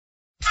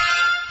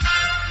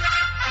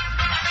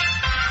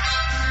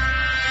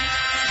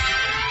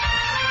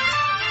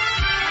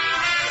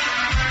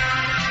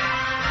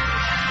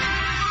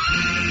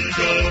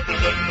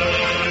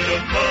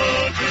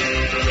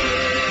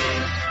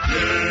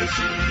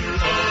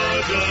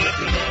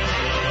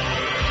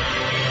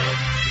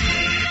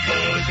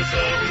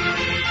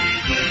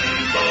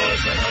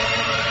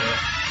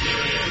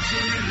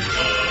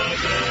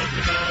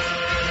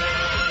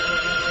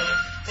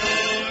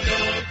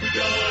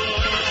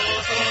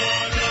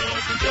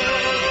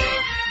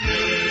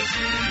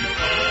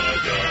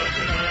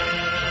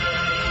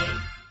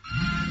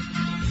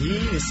Hii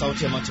ni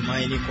sauti ya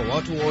matumaini kwa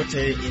watu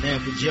wote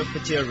inayokujia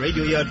kupitia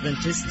Radio ya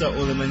Adventista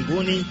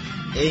Ulimwenguni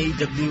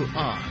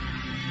AWR.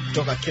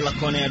 Kutoka kila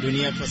kona ya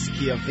dunia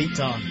tunasikia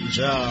vita,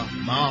 njaa,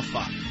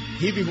 maafa.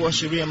 Hivi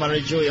huashiria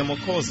marejeo ya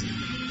Mwokozi.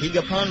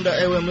 Piga panda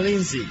ewe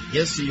mlinzi,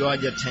 Yesu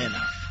yuaja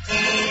tena.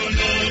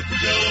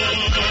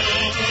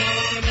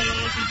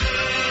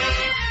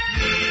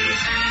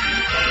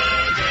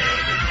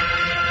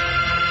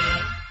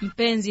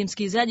 Mpenzi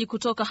msikilizaji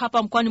kutoka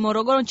hapa mkoani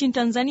Morogoro nchini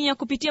Tanzania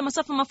kupitia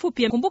masafa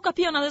mafupi. Kumbuka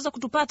pia unaweza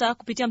kutupata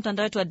kupitia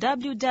mtandao wetu wa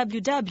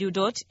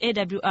www.awr.org.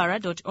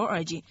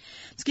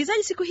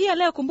 Msikilizaji, siku hii ya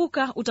leo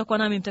kumbuka utakuwa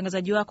nami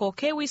mtangazaji wako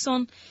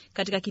Kewison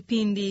katika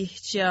kipindi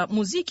cha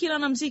muziki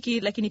na muziki,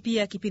 lakini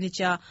pia kipindi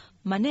cha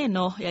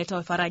maneno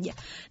yaitayo faraja.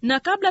 Na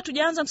kabla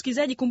tujaanza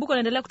msikilizaji, kumbuka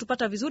unaendelea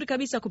kutupata vizuri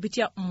kabisa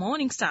kupitia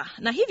Morning Star.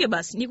 Na hivyo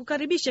basi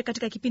nikukaribishe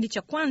katika kipindi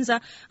cha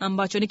kwanza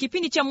ambacho ni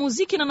kipindi cha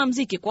muziki na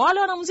muziki. Kwa wale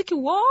wanamuziki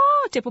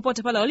wote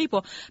popote pale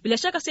walipo, bila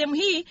shaka sehemu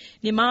hii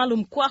ni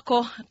maalum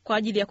kwako kwa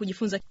ajili ya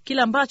kujifunza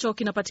kila ambacho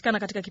kinapatikana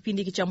katika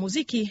kipindi hiki cha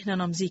muziki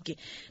na muziki.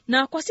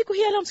 Na kwa siku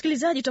hii leo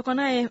msikilizaji, tutakuwa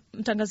naye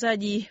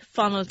mtangazaji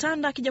Funnel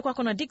Tanda akija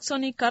kwako na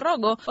Dickson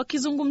Karogo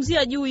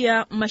wakizungumzia juu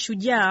ya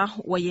mashujaa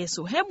wa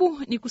Yesu. Hebu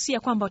nikusia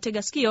kwamba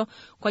tega sikio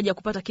kwa ajili ya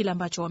kupata kila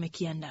ambacho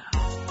wamekiandaa.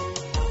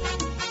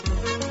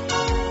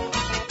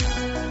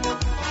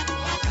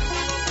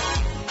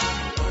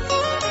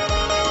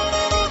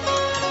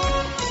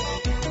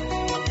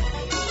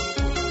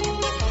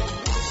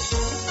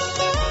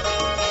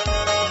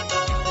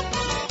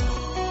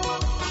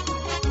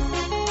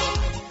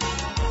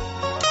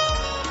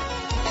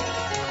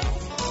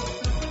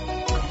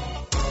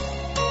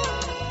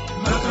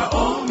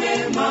 Makao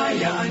mema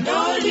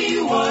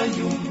yaandaliwa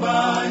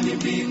nyumbani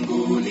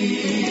mbinguni,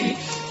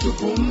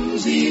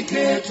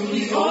 tupumzike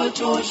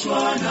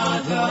tuliochoshwa na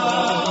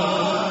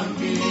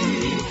dhambi.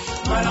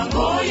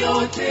 Malango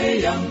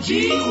yote ya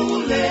mji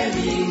ule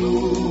ni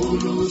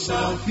nuru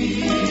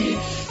safi,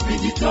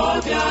 vijito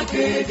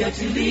vyake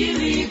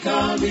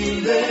vyatiririka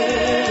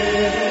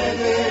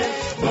milele,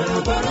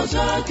 barabara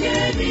zake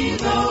ni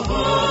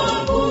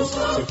dhahabu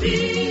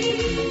safi.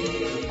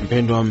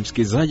 Mpendwa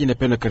msikilizaji,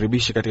 napenda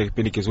kukaribisha katika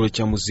kipindi kizuri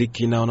cha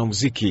muziki na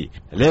wanamuziki.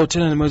 Leo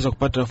tena nimeweza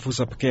kupata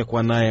fursa pekee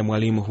kwa naye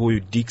mwalimu huyu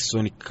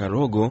Dickson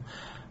Karogo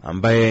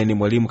ambaye ni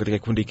mwalimu katika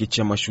kikundi hiki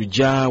cha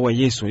mashujaa wa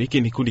Yesu.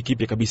 Hiki ni kikundi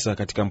kipya kabisa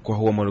katika mkoa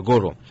huu wa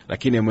Morogoro,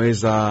 lakini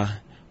ameweza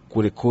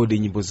kurekodi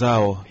nyimbo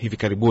zao hivi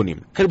karibuni.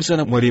 Karibu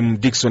sana mwalimu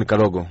Dickson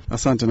Karogo.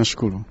 Asante,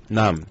 nashukuru.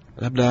 Naam,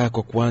 labda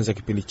kwa kuanza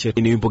kipindi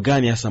chetu, ni wimbo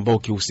gani hasa ambao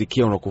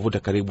ukiusikia unakuvuta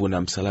karibu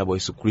na msalaba wa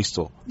Yesu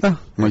Kristo?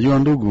 Unajua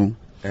ndugu,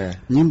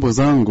 nyimbo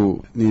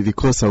zangu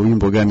nilikosa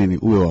wimbo gani ni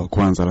uwe wa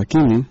kwanza,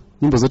 lakini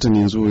nyimbo zote ni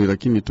nzuri,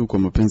 lakini tu kwa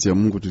mapenzi ya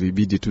Mungu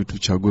tulibidi tu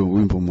tuchague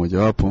wimbo mmoja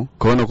wapo.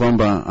 Kaona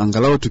kwamba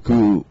angalau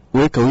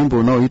tukiweka wimbo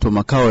unaoitwa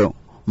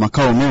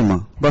makao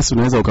mema, basi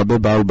unaweza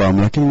ukabeba album,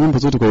 lakini nyimbo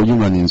zote kwa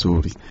ujumla ni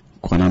nzuri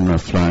kwa namna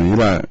fulani.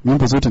 Ila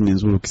nyimbo zote ni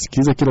nzuri,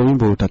 ukisikiliza kila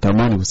wimbo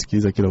utatamani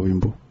kusikiliza kila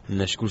wimbo.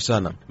 Nashukuru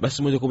sana.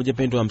 Basi moja kwa moja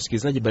mpendwa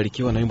msikilizaji,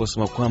 barikiwa na wimbo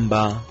sema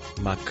kwamba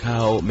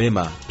makao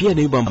mema. Pia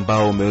ni wimbo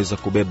ambao umeweza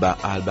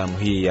kubeba albamu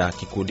hii ya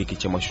kikundi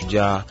cha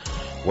mashujaa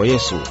wa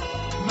Yesu.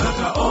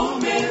 Makao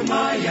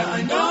mema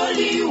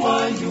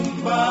yaandaliwa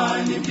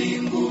nyumbani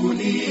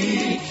mbinguni,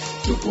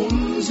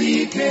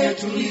 tupumzike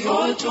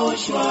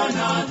tuliochoshwa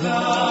na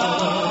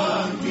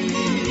dhambi.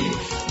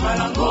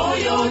 Malango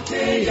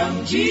yote ya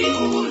mji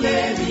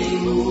ule ni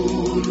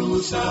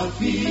nuru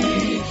safi,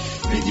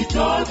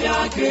 vijito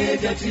vyake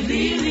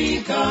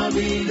vyatiririka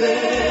milele,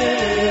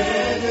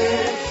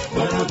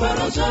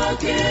 barabara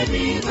zake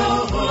ni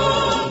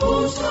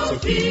dhahabu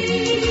safi,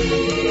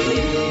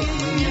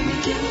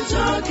 njia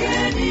zake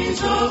ni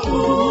za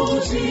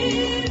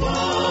uzima.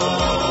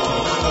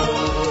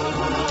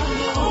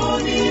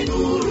 Ni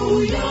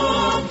nuru ya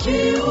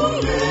mji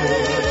ule,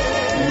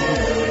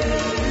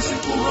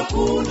 siku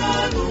hakuna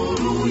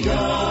nuru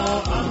ya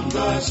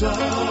angaza,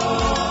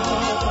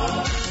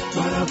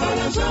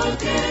 barabara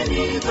zake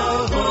ni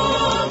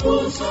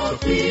dhahabu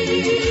safi,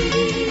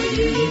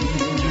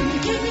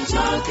 njia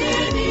zake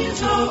ni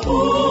za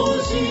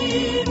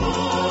uzima.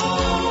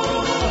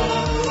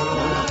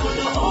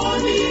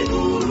 Ni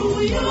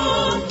nuru ya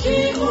mji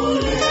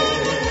ule,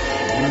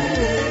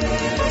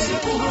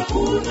 siku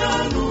hakuna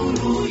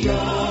nuru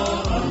ya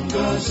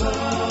angaza.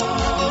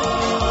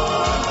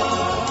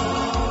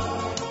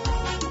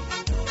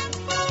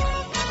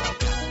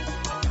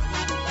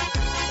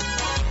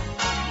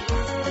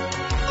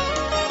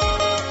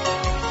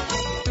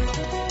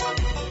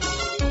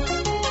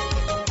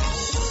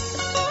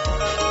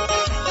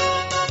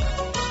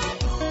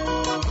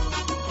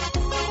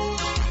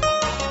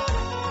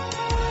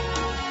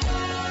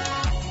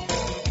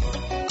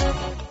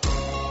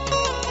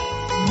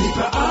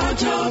 Nipa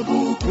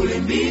ajabu kule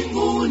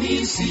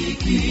mbinguni,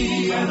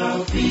 sikia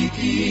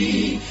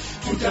rafiki,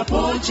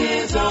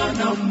 tutapocheza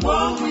na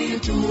mbwa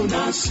mwitu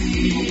na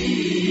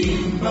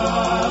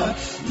simba,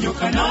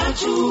 nyoka na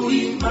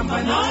chui,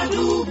 mamba na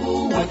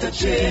dubu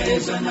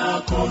watacheza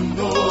na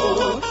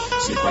kondoo.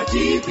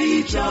 Sipati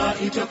picha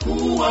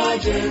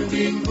itakuwaje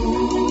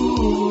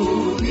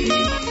mbinguni,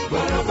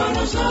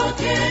 barabara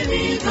zake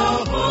ni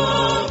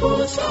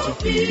dhahabu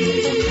safi,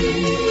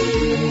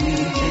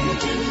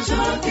 chemchemi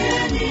zake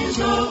ni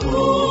za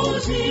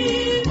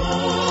uzima,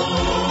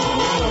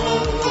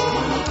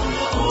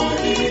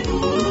 ni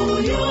nuru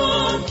ya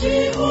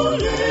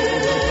mteule.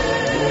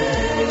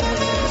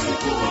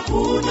 Siku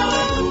hakuna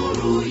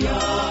nuru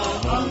ya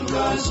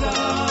angaza,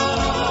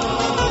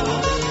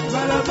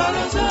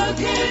 barabara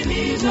zake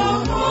ni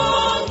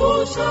dhahabu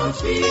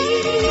safi,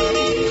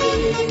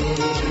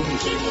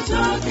 chemchemi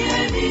zake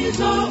ni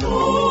za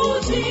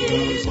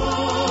uzima,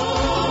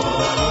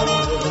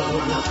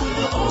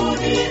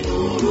 ni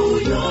nuru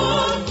ya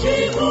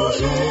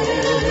mteule.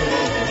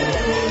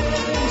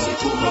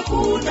 Siku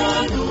hakuna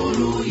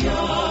nuru ya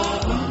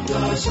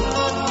angaza.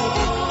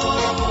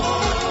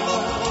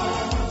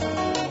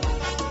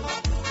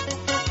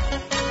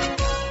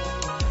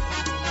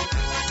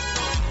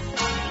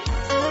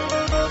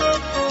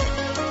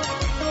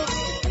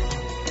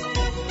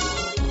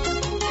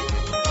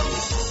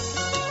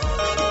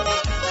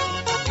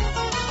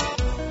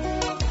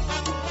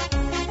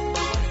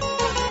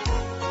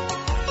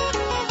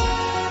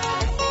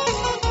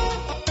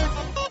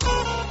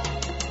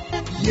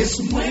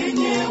 Yesu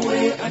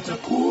mwenyewe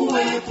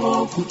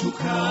atakuwepo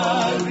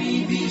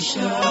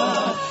kutukaribisha,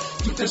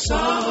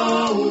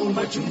 tutasahau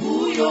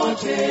machungu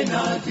yote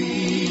na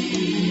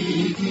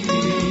dhiki,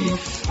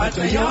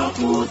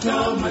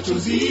 atayafuta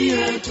machozi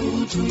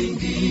yetu,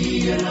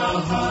 tuingie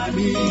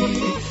rahani,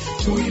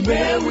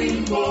 tuimbe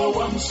wimbo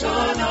wa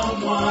msana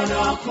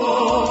mwana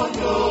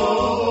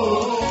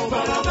kondoo.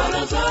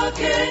 Barabara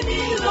zake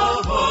ni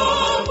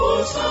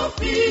dhahabu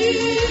safi,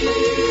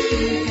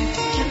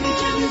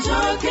 chemchemi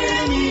zake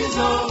ni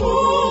za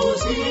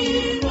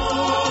uzima,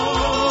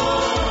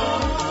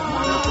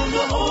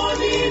 mwana-kondoo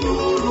ni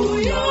nuru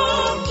ya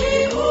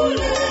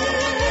mteule.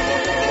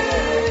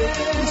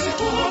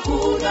 Usiku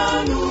hakuna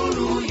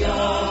nuru ya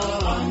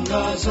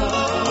angaza,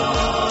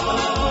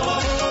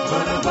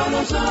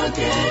 barabara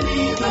zake ni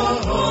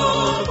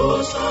dhahabu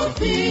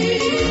safi,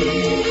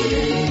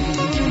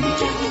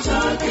 chemchemi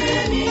zake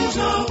ni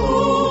za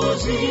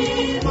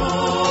uzima,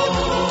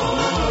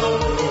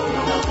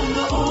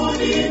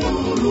 ni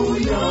nuru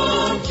ya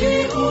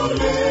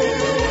mteule.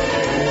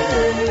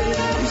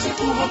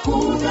 Usiku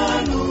hakuna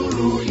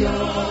nuru ya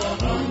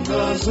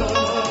angaza,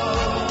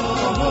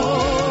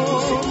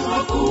 usiku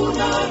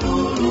hakuna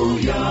nuru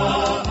ya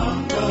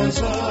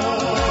angaza,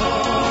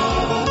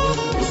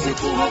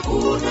 usiku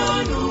hakuna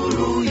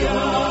nuru ya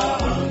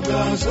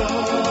angaza,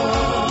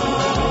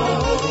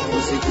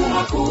 usiku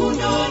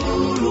hakuna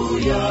nuru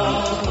ya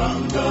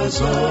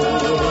angaza,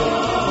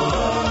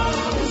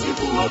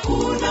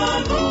 hakuna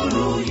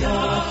nuru ya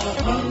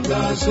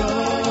angaza.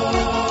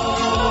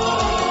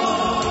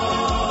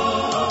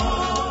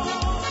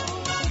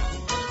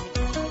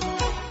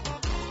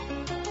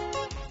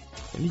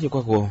 Nije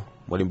kwako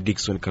Mwalimu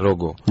Dickson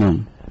Karogo.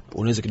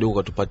 Unaweza kidogo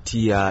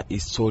kutupatia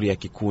historia ya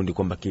kikundi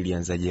kwamba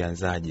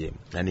kilianzaje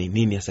na ni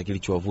nini hasa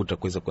kilichowavuta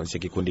kuweza kuanzisha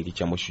kikundi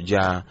cha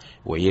Mashujaa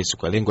wa Yesu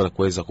kwa lengo la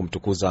kuweza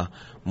kumtukuza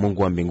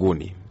Mungu wa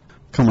mbinguni?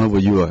 Kama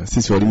unavyojua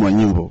sisi walimu wa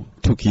nyimbo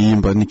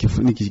tukiimba,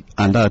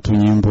 nikiandaa tu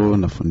nyimbo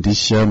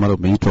nafundisha, mara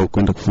umeitwa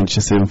kwenda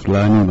kufundisha sehemu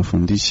fulani,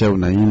 unafundisha,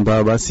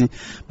 unaimba,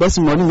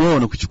 basi mwalimu wao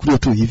anakuchukulia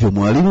tu hivyo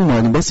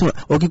mwalimu. Basi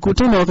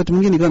wakikutana wakati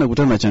mwingine kana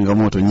kukutana na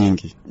changamoto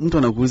nyingi, mtu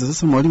anakuuliza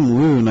sasa, mwalimu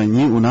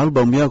wewe una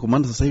album yako,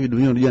 maana sasa hivi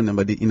dunia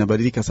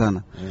inabadilika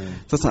sana.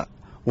 Sasa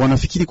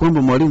wanafikiri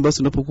kwamba mwalimu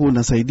basi unapokuwa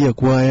unasaidia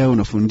kwaya,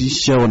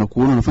 unafundisha,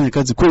 wanakuona unafanya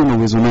kazi kweli una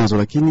uwezo nazo,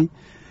 lakini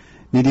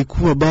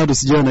nilikuwa bado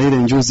sijawa na ile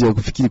njozi ya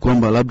kufikiri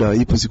kwamba labda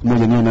ipo siku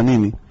moja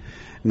niwe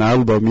na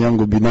album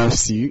yangu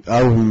binafsi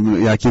au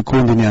ya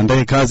kikundi,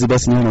 niandae kazi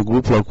basi niwe na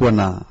group la kuwa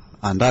na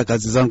andaa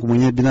kazi zangu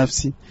mwenyewe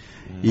binafsi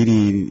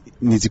ili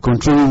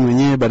nizicontrol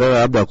mwenyewe badala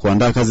labda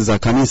kuandaa kazi za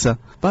kanisa.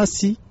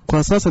 Basi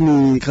kwa sasa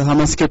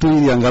nikahamasika tu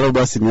ili angalau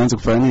basi nianze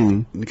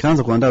kufanya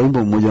nikaanza kuandaa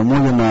wimbo mmoja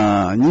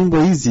na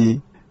nyimbo hizi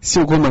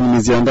sio kwamba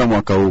nimeziandaa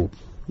mwaka huu.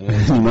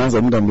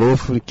 Nimeanza muda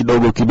mrefu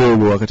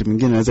kidogo, wakati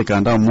mwingine naweza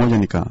kaandaa mmoja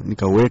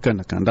nikaweka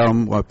na kaandaa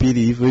wa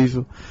pili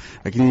hivyo,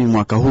 lakini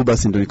mwaka huu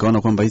basi ndio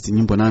nikaona kwamba hizi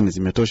nyimbo 8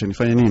 zimetosha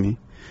nifanye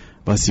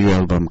basi hiyo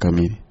album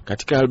kamili.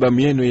 Katika albamu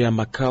yenu ya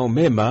Makao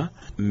Mema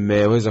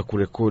mmeweza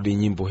kurekodi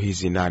nyimbo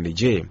hizi 8.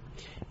 Je,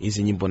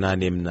 hizi nyimbo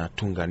 8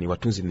 mnatunga ni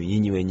watunzi ni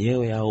nyinyi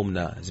wenyewe au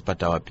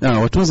mnazipata wapi?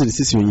 Watunzi ni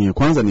sisi wenyewe.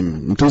 Kwanza ni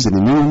mtunzi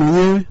ni mimi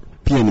mwenyewe,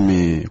 pia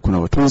kuna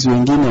watunzi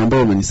wengine ambao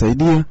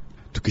wamenisaidia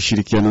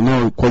tukishirikiana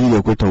nao kwa ajili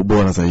ya kuleta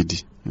ubora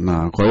zaidi.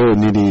 Na kwa hiyo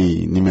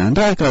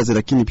nimeandaa kazi,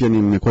 lakini pia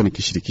nimekuwa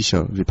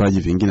nikishirikisha vipaji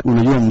vingine.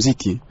 Unajua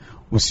muziki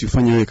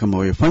usifanye wewe kama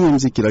wewe, fanya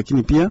muziki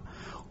lakini pia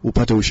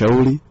upate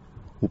ushauri,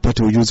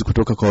 upate ujuzi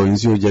kutoka kwa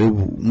wenzio,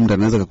 jaribu muda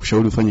anaweza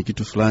kukushauri ufanye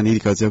kitu fulani ili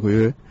kazi yako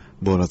iwe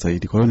bora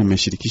zaidi. Kwa hiyo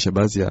nimeshirikisha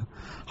baadhi ya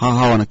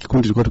hawa na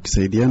kikundi tulikuwa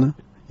tukisaidiana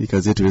ili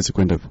kazi yetu iweze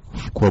kwenda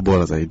kuwa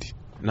bora zaidi.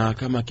 Na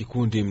kama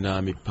kikundi,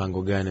 mna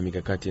mipango gani na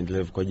mikakati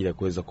endelevu kwa ajili ya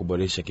kuweza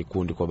kuboresha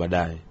kikundi kwa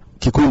baadaye?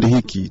 Kikundi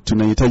hiki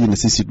tunahitaji na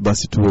sisi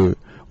basi tuwe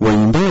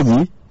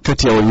waimbaji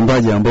kati ya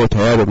waimbaji ambao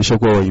tayari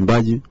wameshakuwa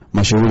waimbaji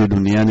mashuhuri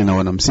duniani na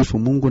wanamsifu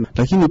Mungu,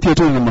 lakini pia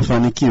tuwe na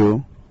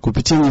mafanikio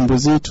kupitia nyimbo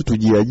zetu,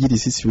 tujiajiri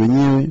sisi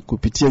wenyewe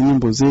kupitia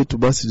nyimbo zetu,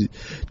 basi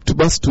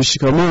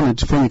tushikamane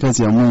tufanye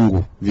kazi ya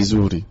Mungu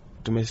vizuri.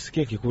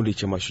 Tumesikia kikundi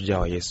cha Mashujaa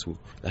wa Yesu,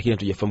 lakini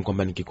hatujafahamu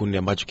kwamba ni kikundi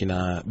ambacho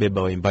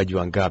kinabeba waimbaji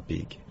wangapi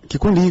hiki.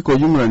 Kikundi hiki kwa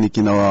jumla ni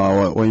kina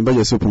waimbaji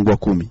wasiopungua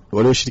 10.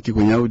 Walioshiriki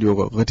kwenye audio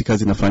wakati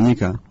kazi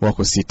inafanyika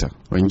wako 6.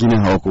 Wengine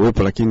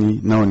hawakuwepo, lakini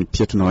nao ni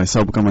pia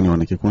tunawahesabu kama ni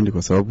wana kikundi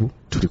kwa sababu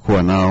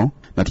tulikuwa nao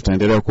na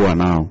tutaendelea kuwa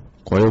nao.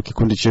 Kwa hiyo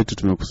kikundi chetu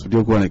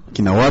tumekusudia kuwa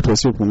kina watu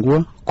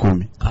wasiopungua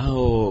 10.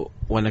 Hao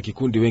wana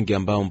kikundi wengi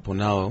ambao mpo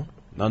nao,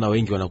 naona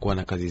wengi wanakuwa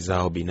na kazi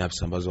zao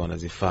binafsi ambazo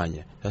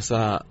wanazifanya.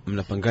 Sasa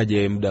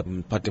mnapangaje muda,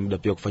 mpate muda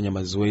pia kufanya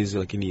mazoezi,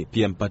 lakini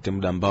pia mpate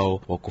muda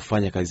ambao wa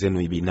kufanya kazi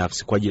zenu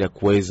binafsi kwa ajili ya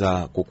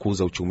kuweza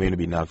kukuza uchumi wenu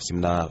binafsi?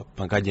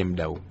 Mnapangaje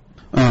muda huu?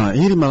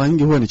 Hili mara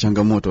nyingi huwa ni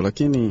changamoto,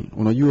 lakini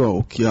unajua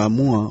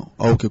ukiamua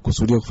au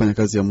ukikusudia kufanya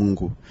kazi ya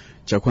Mungu,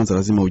 cha kwanza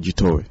lazima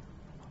ujitoe.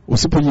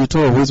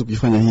 Usipojitoa huwezi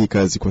kufanya hii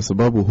kazi kwa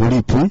sababu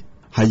hulipwi.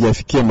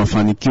 Hajafikia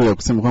mafanikio ya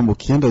kusema kwamba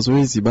ukienda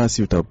zoezi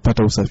basi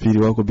utapata usafiri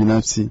wako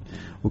binafsi,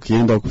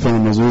 ukienda kufanya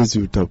mazoezi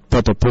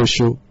utapata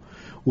posho,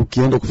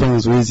 ukienda kufanya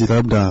zoezi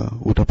labda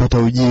utapata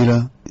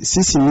ujira.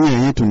 Sisi nia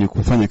yetu ni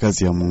kufanya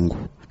kazi ya Mungu.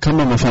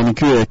 Kama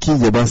mafanikio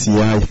yakija basi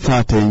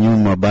yafuate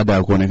nyuma baada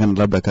ya kuonekana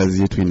labda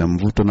kazi yetu ina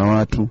mvuto na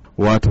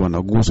watu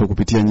wanaguswa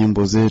kupitia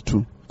nyimbo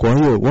zetu. Kwa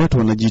hiyo watu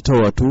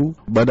wanajitoa tu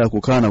baada ya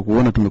kukaa na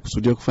kuona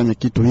tumekusudia kufanya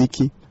kitu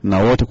hiki na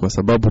wote kwa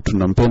sababu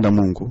tunampenda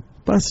Mungu.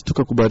 Basi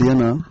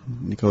tukakubaliana,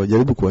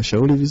 nikawajaribu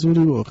kuwashauri vizuri,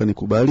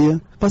 wakanikubalia.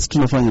 Basi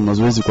tunafanya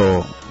mazoezi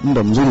kwa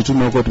muda mzuri,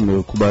 tunakuwa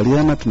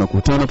tumekubaliana,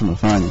 tunakutana,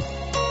 tunafanya.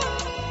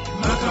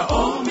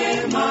 Makao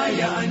mema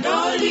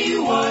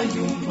yaandaliwa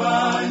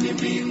nyumbani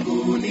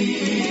mbinguni,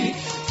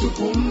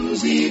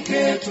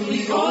 tupumzike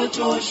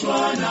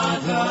tuliochoshwa na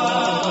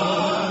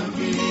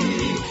dhambi.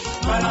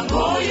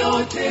 Malango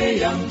yote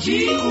ya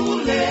mji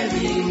ule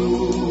ni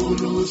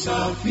nuru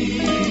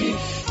safi,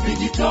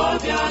 vijito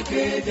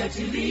vyake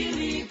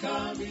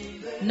vyatiririka milele.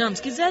 Na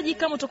msikilizaji,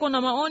 kama utakuwa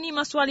na maoni,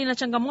 maswali na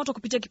changamoto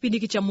kupitia kipindi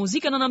hiki cha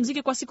muziki na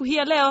muziki kwa siku hii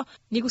ya leo,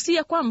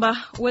 nikusia kwamba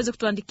uweze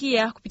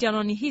kutuandikia kupitia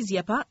anwani hizi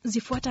hapa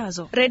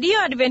zifuatazo: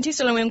 Radio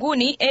Adventista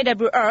Ulimwenguni,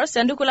 AWR,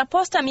 sanduku la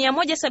posta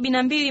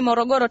 172,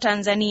 Morogoro,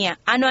 Tanzania.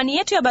 Anwani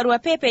yetu ya barua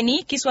pepe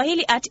ni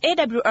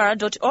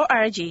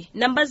kiswahili@awr.org.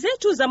 Namba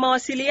zetu za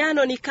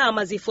mawasiliano ni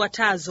kama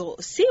zifuatazo: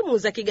 simu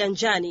za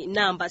kiganjani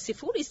namba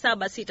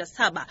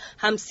 0767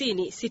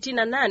 50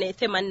 68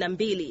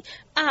 82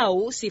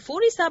 au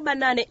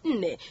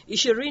 0784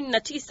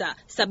 29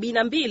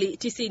 72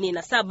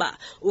 97.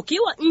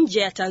 Ukiwa nje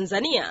ya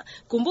Tanzania,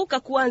 kumbuka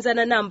kuanza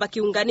na namba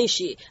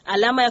kiunganishi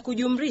alama ya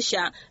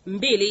kujumlisha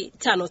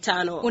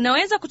 255.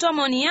 Unaweza kutoa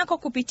maoni yako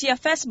kupitia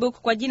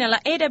Facebook kwa jina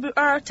la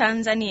AWR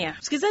Tanzania.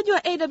 Msikilizaji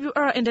wa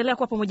AWR, endelea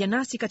kuwa pamoja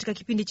nasi katika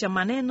kipindi cha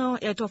maneno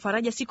yatoa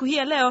faraja siku hii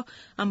ya leo,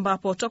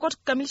 ambapo tutakuwa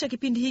tukikamilisha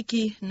kipindi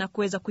hiki na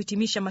kuweza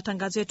kuhitimisha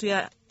matangazo yetu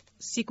ya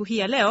siku hii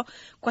ya leo.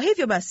 Kwa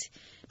hivyo basi,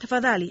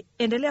 tafadhali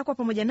endelea kuwa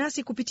pamoja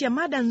nasi kupitia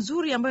mada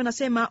nzuri ambayo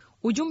inasema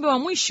ujumbe wa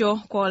mwisho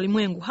kwa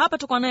walimwengu. Hapa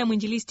tuko naye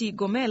mwinjilisti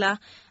Gomela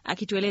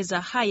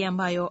akitueleza haya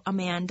ambayo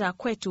ameandaa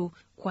kwetu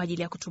kwa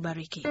ajili ya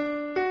kutubariki.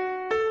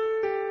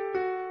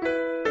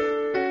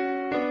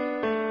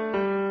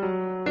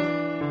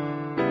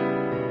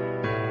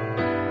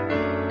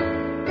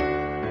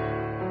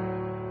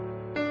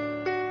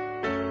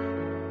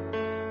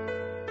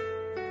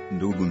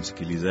 Ndugu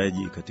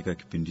msikilizaji, katika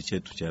kipindi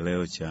chetu cha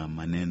leo cha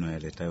maneno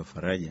yaletayo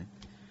faraja,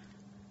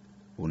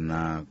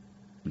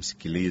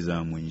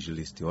 unamsikiliza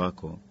mwinjilisti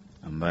wako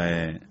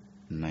ambaye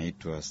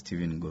naitwa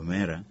Steven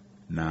Gomera,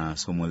 na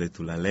somo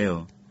letu la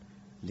leo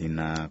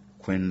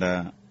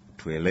linakwenda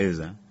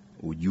tueleza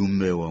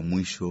ujumbe wa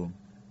mwisho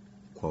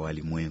kwa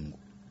walimwengu.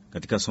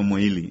 Katika somo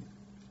hili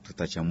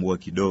tutachambua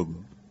kidogo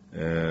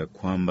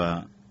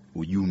kwamba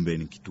ujumbe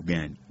ni kitu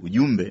gani.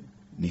 Ujumbe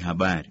ni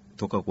habari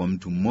toka kwa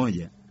mtu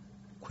mmoja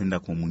kwenda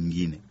kwa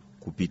mwingine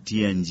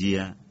kupitia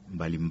njia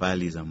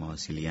mbalimbali za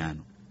mawasiliano.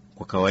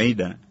 Kwa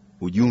kawaida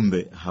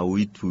ujumbe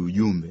hauitwi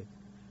ujumbe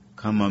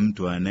kama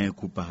mtu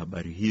anayekupa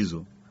habari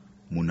hizo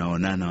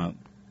mnaonana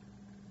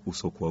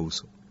uso kwa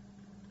uso,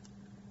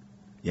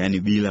 yaani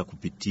bila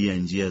kupitia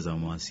njia za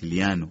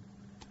mawasiliano.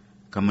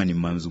 Kama ni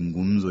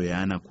mazungumzo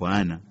ya ana kwa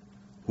ana,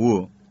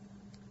 huo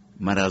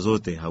mara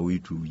zote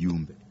hauitwi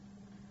ujumbe,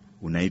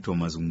 unaitwa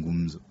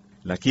mazungumzo.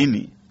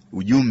 Lakini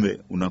ujumbe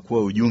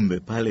unakuwa ujumbe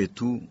pale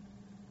tu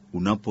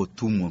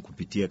unapotumwa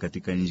kupitia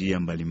katika njia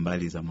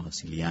mbalimbali za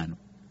mawasiliano.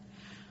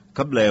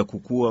 Kabla ya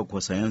kukua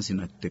kwa sayansi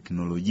na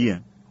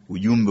teknolojia,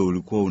 ujumbe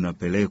ulikuwa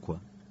unapelekwa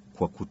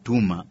kwa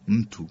kutuma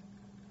mtu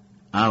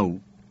au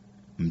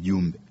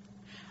mjumbe,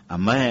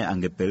 ambaye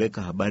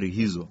angepeleka habari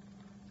hizo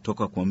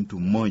toka kwa mtu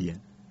mmoja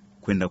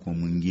kwenda kwa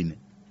mwingine.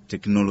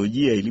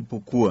 Teknolojia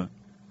ilipokuwa,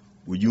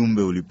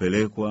 ujumbe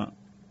ulipelekwa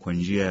kwa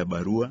njia ya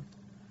barua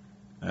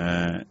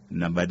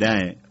na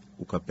baadaye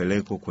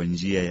ukapelekwa kwa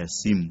njia ya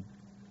simu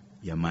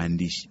ya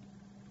maandishi.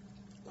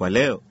 Kwa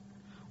leo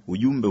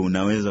ujumbe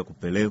unaweza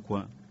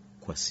kupelekwa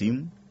kwa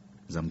simu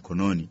za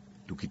mkononi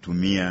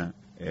tukitumia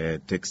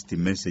text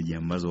message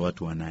ambazo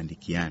watu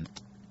wanaandikiana.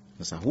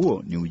 Sasa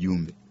huo ni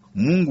ujumbe.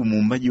 Mungu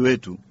muumbaji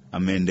wetu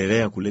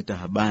ameendelea kuleta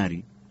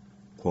habari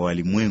kwa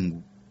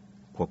walimwengu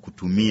kwa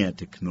kutumia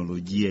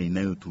teknolojia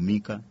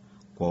inayotumika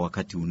kwa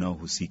wakati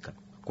unaohusika.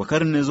 Kwa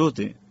karne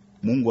zote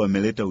Mungu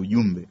ameleta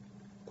ujumbe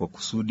kwa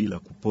kusudi la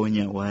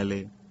kuponya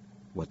wale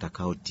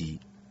watakaotii.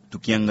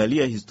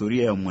 Tukiangalia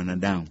historia ya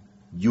mwanadamu,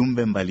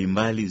 jumbe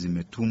mbalimbali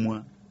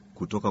zimetumwa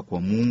kutoka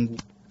kwa Mungu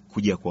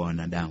kuja kwa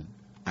wanadamu,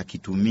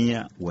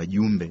 akitumia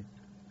wajumbe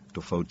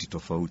tofauti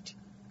tofauti.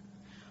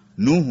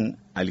 Nuhu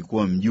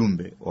alikuwa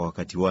mjumbe wa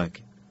wakati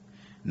wake,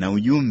 na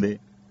ujumbe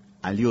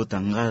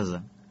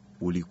aliotangaza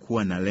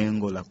ulikuwa na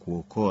lengo la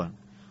kuokoa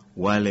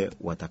wale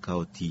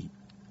watakaotii,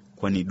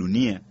 kwani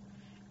dunia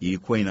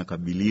ilikuwa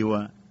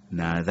inakabiliwa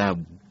na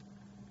adhabu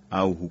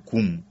au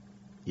hukumu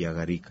ya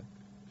gharika.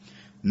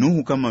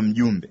 Nuhu kama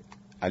mjumbe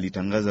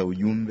alitangaza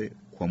ujumbe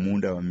kwa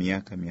muda wa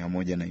miaka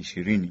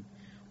 120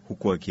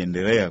 huku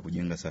akiendelea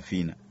kujenga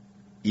safina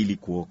ili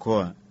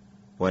kuokoa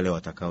wale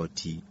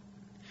watakaotii.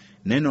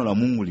 Neno la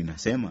Mungu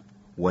linasema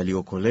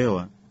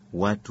waliokolewa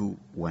watu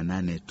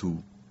 8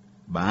 tu,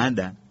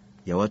 baada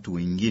ya watu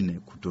wengine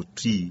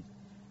kutotii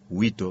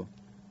wito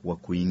wa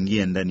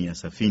kuingia ndani ya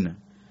safina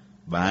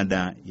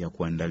baada ya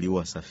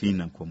kuandaliwa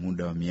safina kwa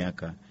muda wa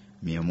miaka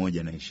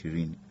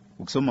 120.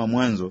 Ukisoma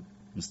Mwanzo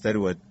mstari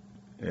wa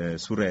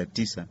sura ya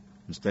 9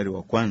 mstari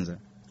wa 1,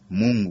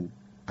 Mungu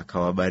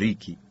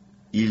akawabariki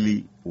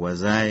ili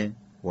wazae,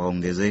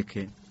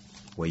 waongezeke,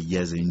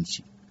 waijaze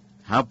nchi.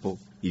 Hapo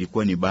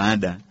ilikuwa ni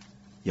baada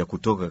ya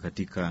kutoka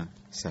katika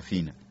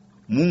safina.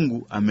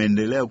 Mungu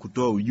ameendelea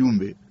kutoa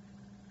ujumbe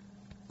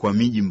kwa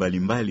miji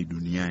mbalimbali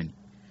duniani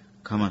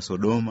kama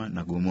Sodoma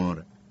na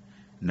Gomora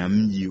na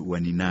mji wa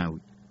Ninawi,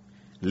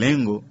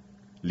 lengo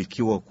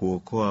likiwa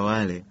kuokoa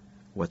wale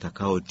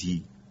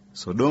watakaotii.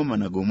 Sodoma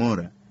na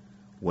Gomora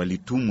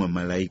walitumwa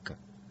malaika,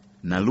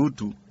 na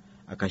Lutu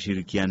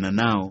akashirikiana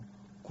nao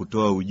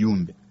kutoa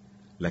ujumbe,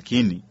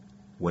 lakini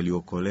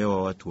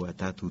waliokolewa watu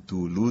 3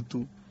 tu,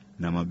 Lutu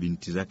na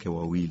mabinti zake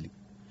 2.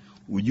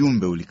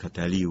 Ujumbe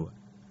ulikataliwa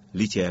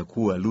licha ya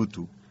kuwa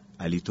Lutu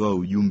alitoa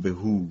ujumbe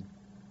huu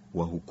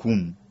wa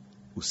hukumu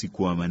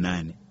usiku wa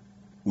manane.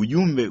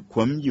 Ujumbe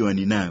kwa mji wa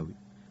Ninawi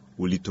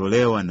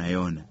ulitolewa na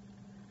Yona,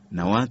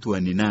 na watu wa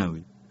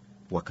Ninawi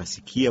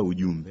wakasikia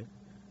ujumbe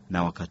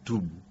na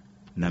wakatubu,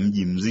 na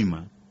mji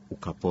mzima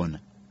ukapona.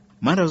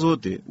 Mara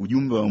zote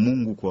ujumbe wa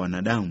Mungu kwa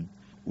wanadamu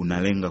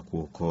unalenga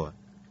kuokoa.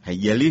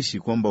 Haijalishi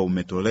kwamba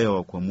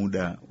umetolewa kwa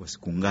muda wa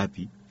siku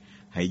ngapi,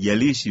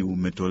 haijalishi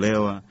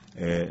umetolewa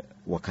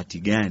wakati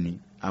gani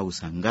au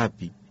saa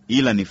ngapi,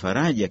 ila ni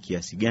faraja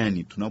kiasi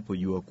gani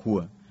tunapojua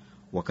kuwa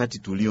wakati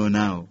tulio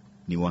nao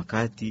ni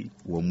wakati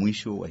wa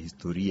mwisho wa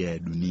historia ya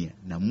dunia,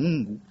 na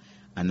Mungu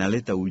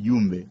analeta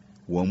ujumbe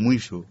wa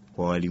mwisho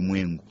kwa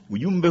walimwengu.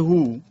 Ujumbe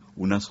huu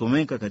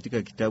unasomeka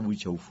katika kitabu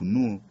cha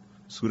Ufunuo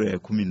sura ya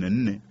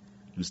 14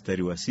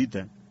 mstari wa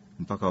 6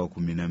 mpaka wa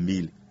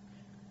 12.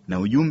 Na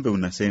ujumbe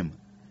unasema,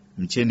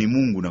 mcheni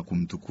Mungu na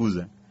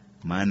kumtukuza,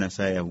 maana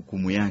saa ya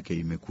hukumu yake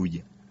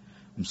imekuja.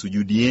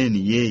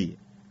 Msujudieni yeye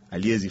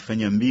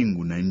aliyezifanya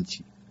mbingu na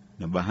nchi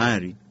na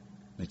bahari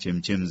na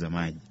chemchem za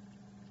maji.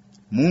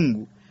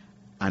 Mungu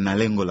ana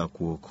lengo la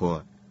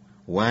kuokoa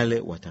wale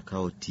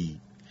watakaotii.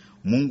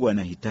 Mungu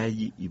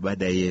anahitaji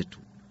ibada yetu,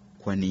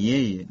 kwani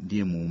yeye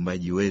ndiye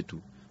muumbaji wetu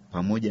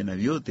pamoja na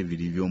vyote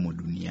vilivyomo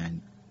duniani.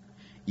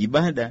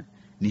 Ibada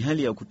ni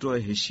hali ya kutoa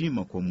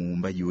heshima kwa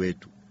muumbaji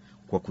wetu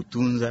kwa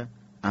kutunza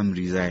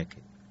amri zake.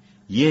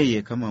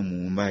 Yeye kama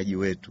muumbaji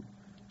wetu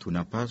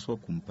tunapaswa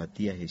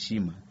kumpatia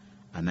heshima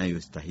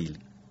anayostahili.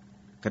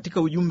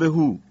 Katika ujumbe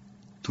huu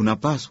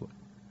tunapaswa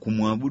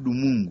kumwabudu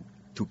Mungu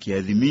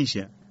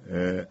tukiadhimisha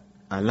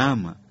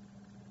alama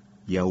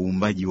ya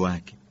uumbaji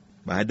wake.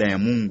 Baada ya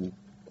Mungu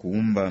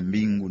kuumba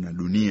mbingu na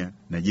dunia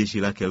na jeshi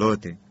lake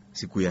lote,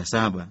 siku ya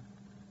 7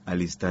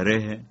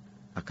 alistarehe,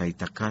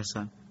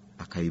 akaitakasa,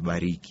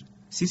 akaibariki.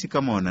 Sisi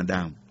kama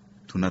wanadamu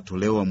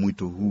tunatolewa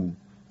mwito huu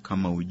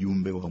kama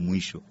ujumbe wa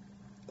mwisho,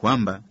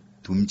 kwamba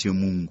tumche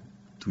Mungu,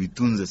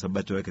 tuitunze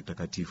sabato yake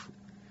takatifu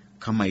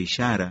kama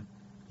ishara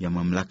ya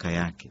mamlaka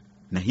yake.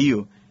 Na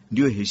hiyo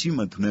ndio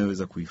heshima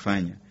tunayoweza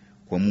kuifanya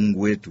kwa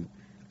Mungu wetu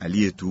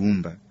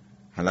aliyetuumba,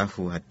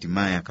 halafu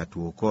hatimaye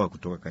akatuokoa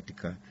kutoka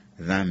katika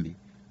dhambi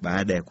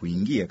baada ya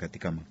kuingia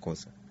katika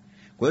makosa.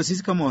 Kwa hiyo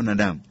sisi kama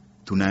wanadamu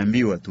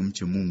tunaambiwa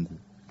tumche Mungu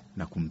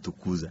na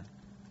kumtukuza,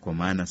 kwa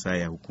maana saa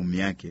ya hukumu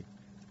yake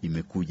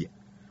imekuja.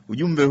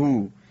 Ujumbe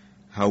huu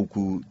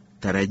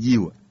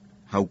haukutarajiwa,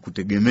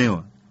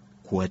 haukutegemewa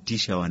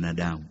kuwatisha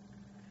wanadamu.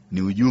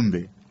 Ni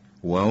ujumbe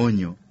wa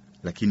onyo,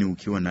 lakini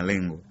ukiwa na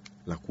lengo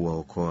la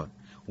kuwaokoa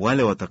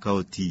wale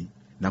watakaotii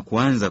na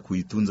kuanza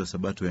kuitunza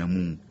sabato ya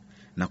Mungu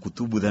na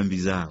kutubu dhambi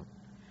zao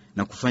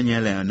na kufanya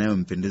yale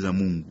yanayompendeza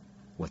Mungu,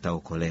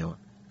 wataokolewa.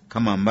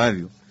 Kama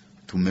ambavyo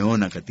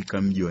tumeona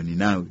katika mji wa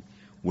Ninawi,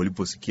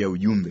 waliposikia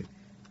ujumbe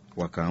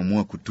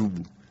wakaamua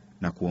kutubu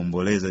na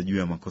kuomboleza juu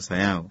ya makosa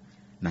yao,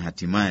 na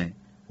hatimaye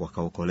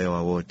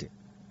wakaokolewa wote.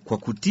 Kwa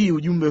kutii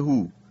ujumbe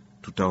huu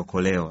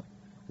tutaokolewa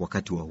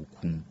wakati wa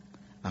hukumu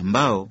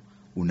ambao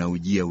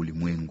unaujia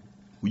ulimwengu.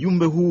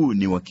 Ujumbe huu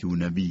ni wa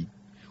kiunabii,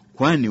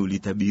 kwani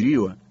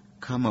ulitabiriwa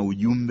kama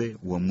ujumbe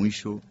wa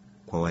mwisho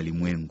kwa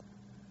walimwengu.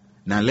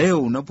 Na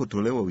leo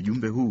unapotolewa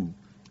ujumbe huu,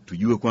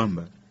 tujue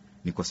kwamba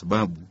ni kwa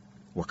sababu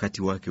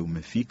wakati wake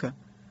umefika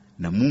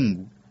na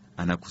Mungu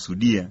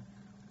anakusudia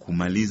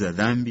kumaliza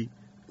dhambi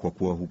kwa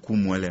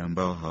kuwahukumu wale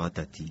ambao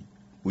hawatatii.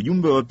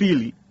 Ujumbe wa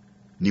pili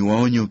ni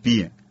waonyo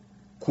pia,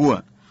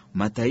 kuwa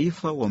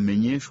mataifa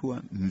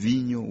wamenyeshwa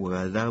mvinyo wa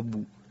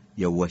ghadhabu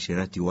ya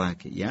uasherati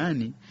wake.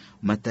 Yaani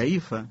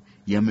mataifa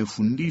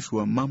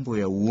yamefundishwa mambo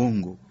ya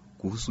uongo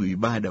kuhusu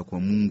ibada kwa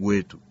Mungu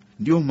wetu.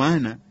 Ndio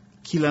maana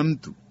kila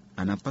mtu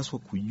anapaswa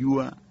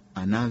kujua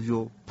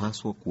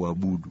anavyopaswa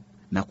kuabudu,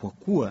 na kwa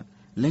kuwa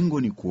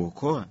lengo ni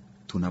kuokoa,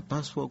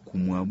 tunapaswa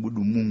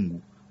kumwabudu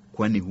Mungu,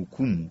 kwani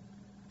hukumu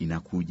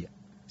inakuja.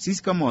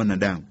 Sisi kama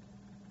wanadamu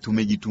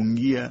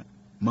tumejitungia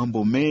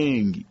mambo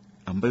mengi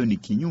ambayo ni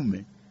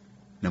kinyume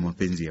na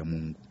mapenzi ya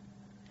Mungu,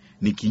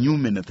 ni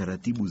kinyume na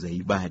taratibu za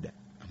ibada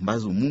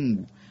ambazo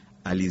Mungu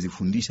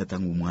alizifundisha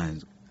tangu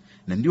mwanzo.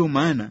 Na ndio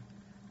maana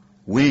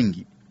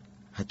wengi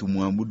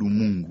hatumwabudu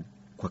Mungu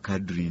kwa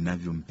kadri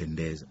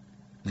inavyompendeza.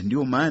 Na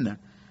ndio maana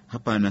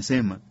hapa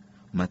anasema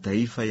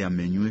mataifa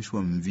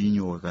yamenyweshwa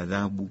mvinyo wa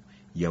ghadhabu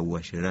ya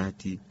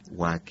uasherati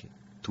wake.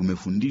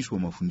 Tumefundishwa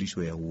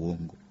mafundisho ya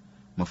uongo.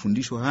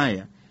 Mafundisho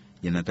haya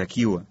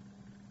yanatakiwa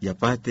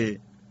yapate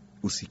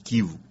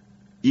usikivu,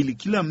 ili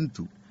kila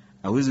mtu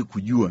aweze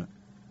kujua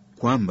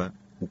kwamba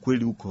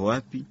ukweli uko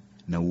wapi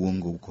na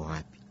uongo uko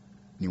wapi.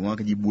 Ni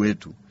wajibu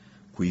wetu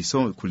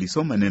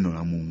kulisoma neno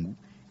la Mungu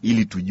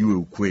ili tujue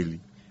ukweli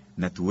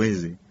na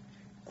tuweze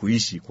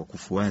kuishi kwa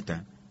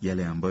kufuata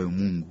yale ambayo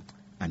Mungu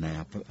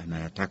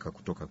anayataka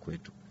kutoka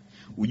kwetu.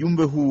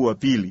 Ujumbe huu wa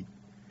pili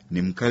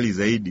ni mkali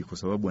zaidi, kwa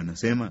sababu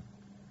anasema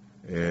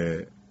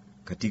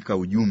katika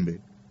ujumbe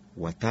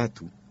wa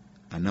tatu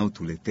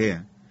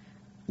anaotuletea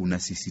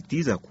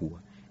unasisitiza kuwa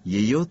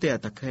yeyote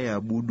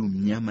atakayeabudu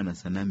mnyama na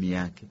sanamu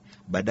yake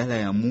badala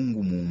ya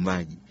Mungu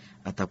muumbaji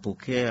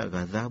atapokea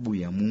ghadhabu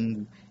ya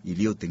Mungu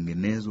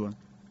iliyotengenezwa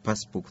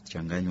pasipo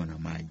kuchanganywa na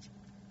maji.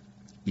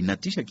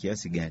 Inatisha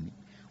kiasi gani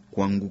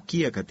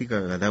kuangukia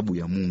katika ghadhabu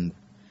ya Mungu.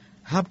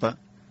 Hapa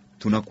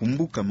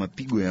tunakumbuka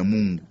mapigo ya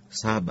Mungu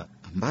 7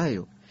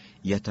 ambayo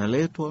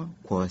yataletwa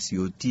kwa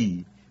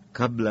wasiotii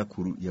kabla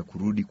ya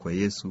kurudi kwa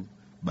Yesu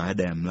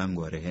baada ya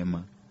mlango wa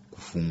rehema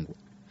kufungwa.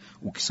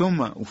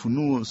 Ukisoma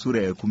Ufunuo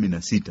sura ya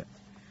 16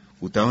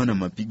 utaona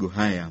mapigo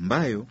haya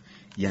ambayo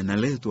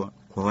yanaletwa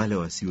kwa wale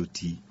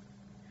wasiotii.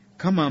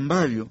 Kama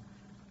ambavyo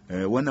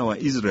wana wa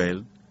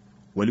Israel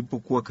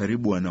walipokuwa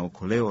karibu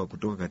wanaokolewa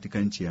kutoka katika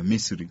nchi ya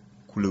Misri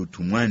kule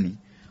utumwani,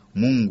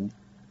 Mungu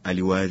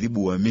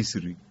aliwaadhibu wa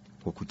Misri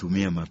kwa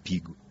kutumia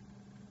mapigo.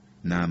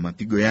 Na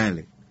mapigo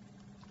yale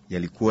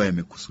yalikuwa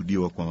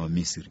yamekusudiwa kwa wa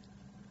Misri.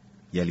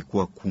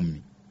 Yalikuwa 10.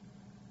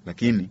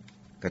 Lakini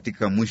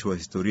katika mwisho wa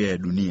historia ya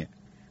dunia,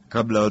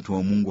 kabla watu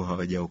wa Mungu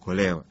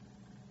hawajaokolewa,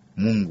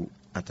 Mungu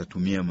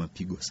atatumia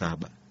mapigo 7.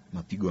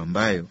 Mapigo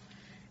ambayo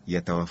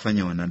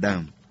yatawafanya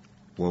wanadamu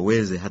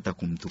waweze hata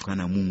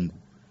kumtukana Mungu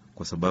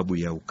kwa sababu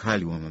ya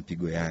ukali wa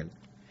mapigo yale.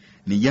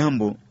 Ni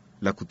jambo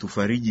la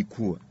kutufariji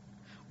kuwa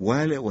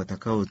wale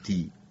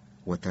watakaotii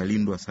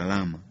watalindwa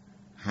salama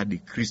hadi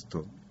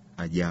Kristo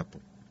ajapo.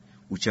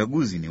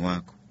 Uchaguzi ni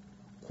wako,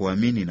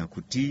 kuamini na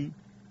kutii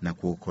na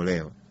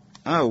kuokolewa,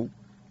 au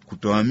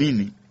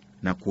kutoamini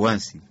na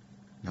kuasi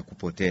na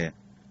kupotea.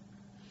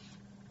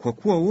 Kwa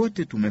kuwa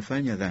wote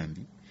tumefanya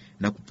dhambi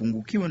na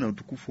kupungukiwa na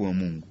utukufu wa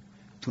Mungu,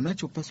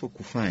 tunachopaswa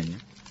kufanya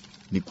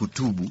ni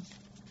kutubu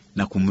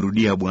na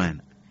kumrudia Bwana.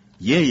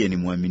 Yeye ni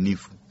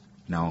mwaminifu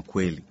na wa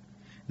kweli,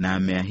 na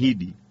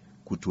ameahidi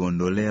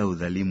kutuondolea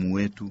udhalimu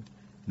wetu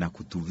na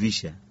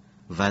kutuvisha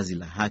vazi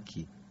la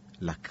haki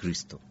la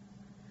Kristo.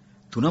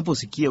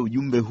 Tunaposikia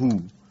ujumbe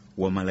huu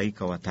wa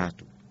malaika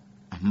watatu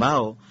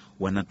ambao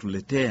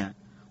wanatuletea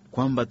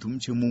kwamba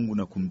tumche Mungu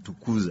na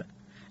kumtukuza,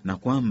 na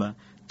kwamba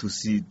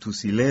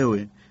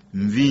tusilewe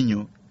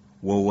mvinyo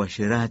wa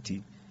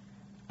uasherati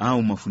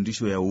au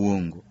mafundisho ya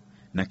uongo,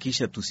 na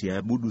kisha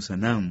tusiabudu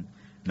sanamu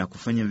na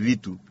kufanya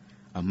vitu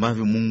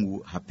ambavyo Mungu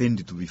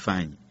hapendi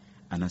tuvifanye,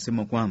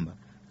 anasema kwamba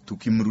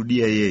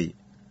tukimrudia yeye,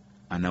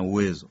 ana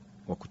uwezo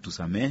wa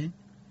kutusamehe,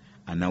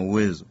 ana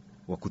uwezo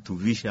wa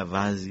kutuvisha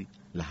vazi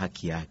la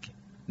haki yake.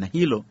 Na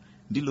hilo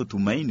ndilo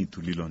tumaini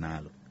tulilo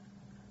nalo.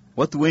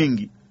 Watu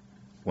wengi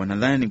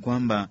wanadhani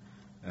kwamba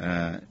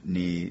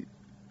ni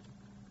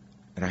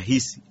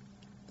rahisi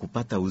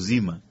kupata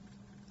uzima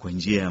kwa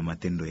njia ya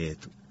matendo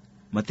yetu.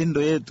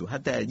 Matendo yetu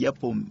hata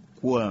yajapo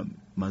kuwa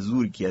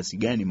mazuri kiasi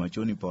gani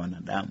machoni pa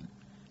wanadamu,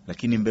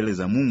 lakini mbele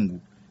za Mungu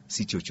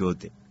si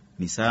chochote.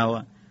 Ni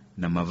sawa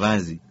na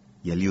mavazi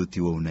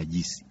yaliyotiwa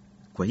unajisi.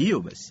 Kwa hiyo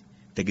basi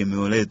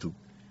tegemeo letu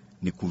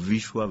ni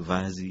kuvishwa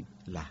vazi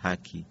la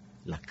haki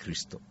la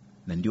Kristo.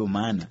 Na ndio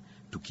maana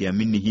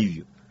tukiamini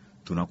hivyo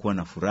tunakuwa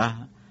na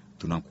furaha,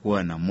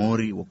 tunakuwa na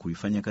mori wa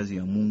kuifanya kazi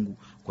ya Mungu,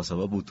 kwa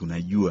sababu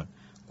tunajua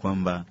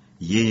kwamba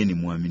yeye ni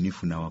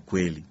mwaminifu na wa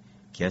kweli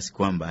kiasi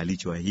kwamba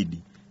alichoahidi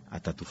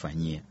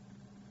atatufanyia.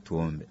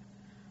 Tuombe.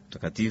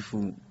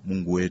 Mtakatifu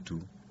Mungu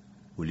wetu,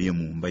 uliye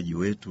muumbaji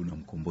wetu na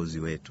mkombozi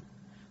wetu,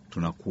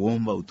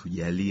 tunakuomba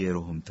utujalie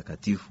Roho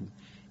Mtakatifu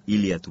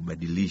ili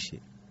atubadilishe,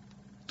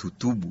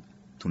 tutubu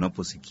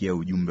tunaposikia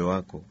ujumbe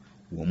wako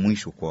wa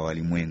mwisho kwa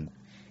walimwengu,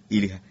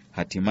 ili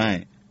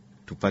hatimaye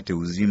tupate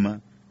uzima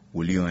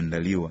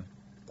ulioandaliwa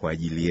kwa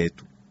ajili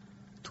yetu.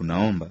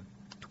 Tunaomba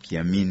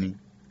tukiamini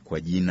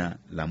kwa jina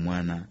la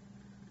mwana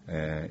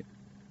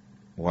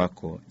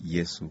wako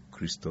Yesu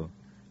Kristo,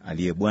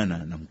 aliye Bwana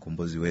na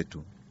mkombozi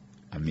wetu.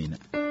 Amina.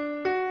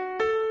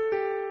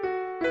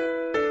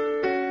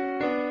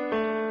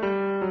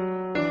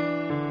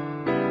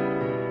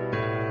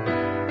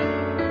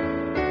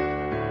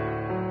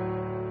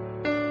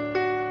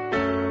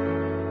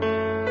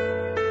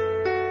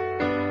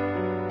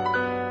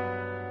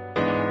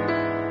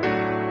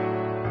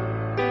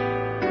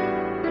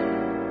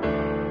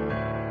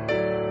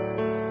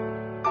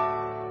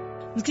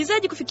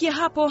 Msikilizaji, kufikia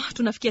hapo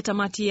tunafikia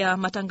tamati ya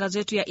matangazo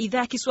yetu ya idhaa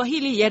ya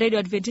Kiswahili ya Radio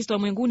Adventista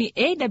Ulimwenguni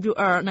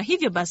AWR. Na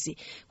hivyo basi,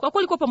 kwa kuwa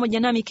ulikuwa pamoja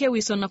nami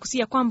Kewison, na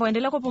kusia kwamba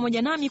endelea kuwa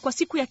pamoja nami kwa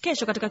siku ya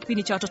kesho katika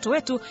kipindi cha watoto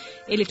wetu,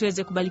 ili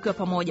tuweze kubarikiwa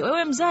pamoja.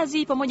 Wewe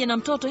mzazi pamoja na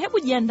mtoto, hebu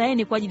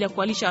jiandaeni kwa ajili ya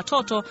kuwalisha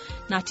watoto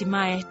na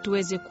hatimaye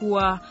tuweze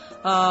kuwa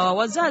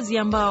wazazi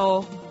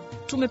ambao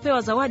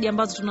tumepewa zawadi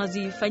ambazo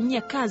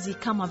tunazifanyia kazi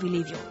kama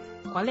vilivyo.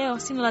 Kwa leo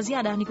sina la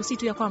ziada,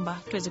 nikusitu ya kwamba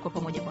tuweze kuwa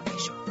pamoja kwa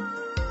kesho.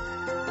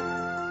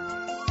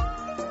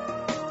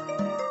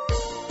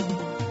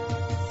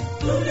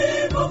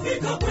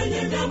 Tulipofika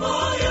kwenye neema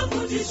ya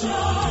kutisha,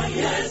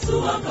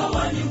 Yesu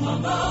akawa ni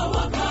mwamba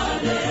wa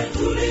kale.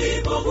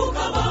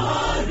 Tulipovuka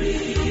bahari,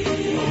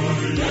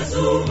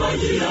 Yesu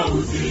maji ya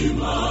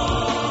uzima.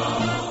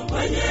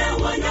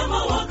 Kwenye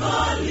wanyama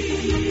wakali,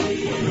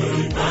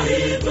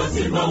 kaitwa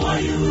Simba wa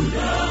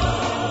Yuda.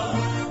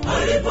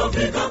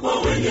 Alipofika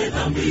kwa wenye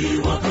dhambi,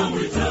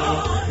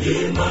 wakamwita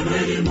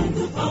Immanueli,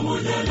 Mungu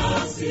pamoja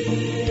nasi.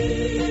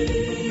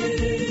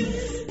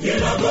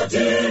 Kila goti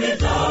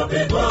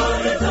litapigwa,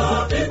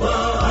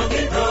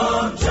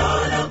 hakika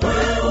mchana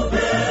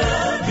kweupe.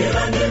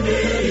 Kila ndimi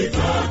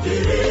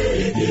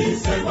itakiri,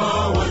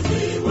 ikisema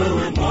wazi,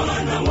 wewe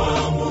mwana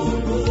wa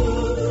Mungu.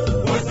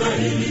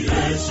 Wastahili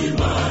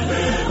heshima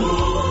leo,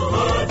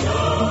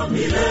 hata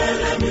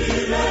milele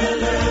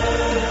milele.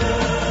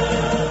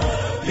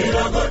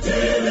 Kila goti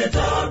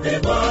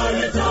litapigwa,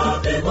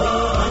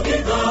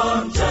 hakika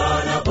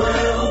mchana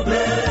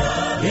kweupe.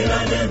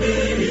 Kila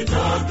ndimi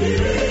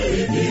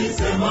itakiri,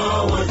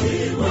 ikisema wazi,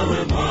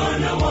 wewe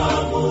mwana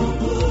wa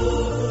Mungu.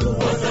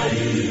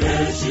 Wastahili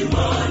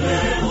heshima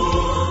leo,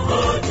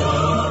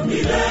 hata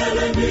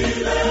milele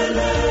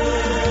milele.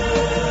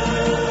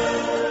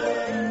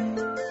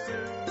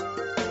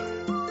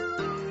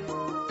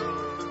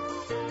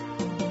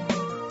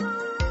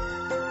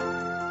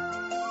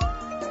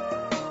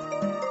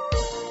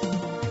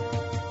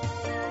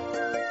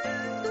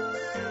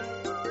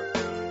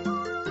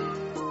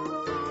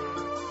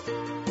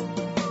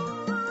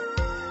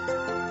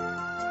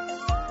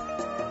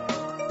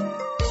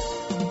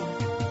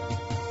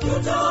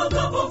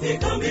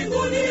 Tutakapofika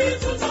mbinguni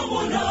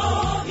tutamwona,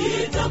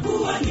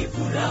 itakuwa ni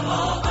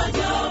furaha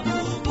ajabu.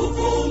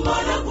 Kufumba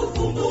na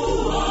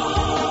kufumbua,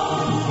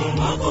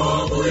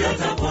 makovu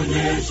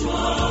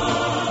yataponyeshwa,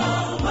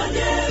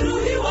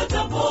 majeruhi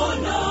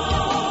watapona,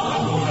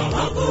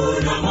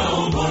 hakuna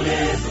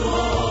maombolezo.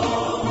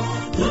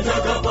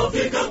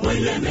 Tutakapofika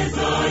kwenye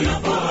meza ya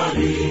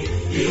fahari,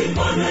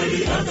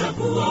 Immanueli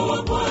atakuwa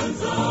wa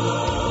kwanza.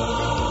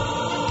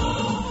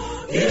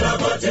 Kila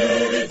goti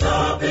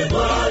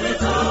litapigwa,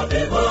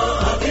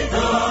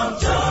 hakika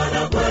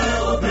mchana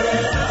kweupe.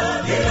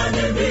 Kila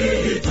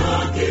ndimi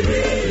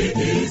itakiri,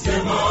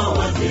 ikisema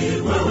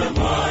wazi, wewe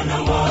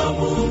mwana wa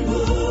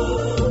Mungu.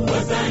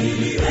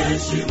 Wastahili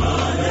heshima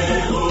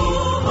leo,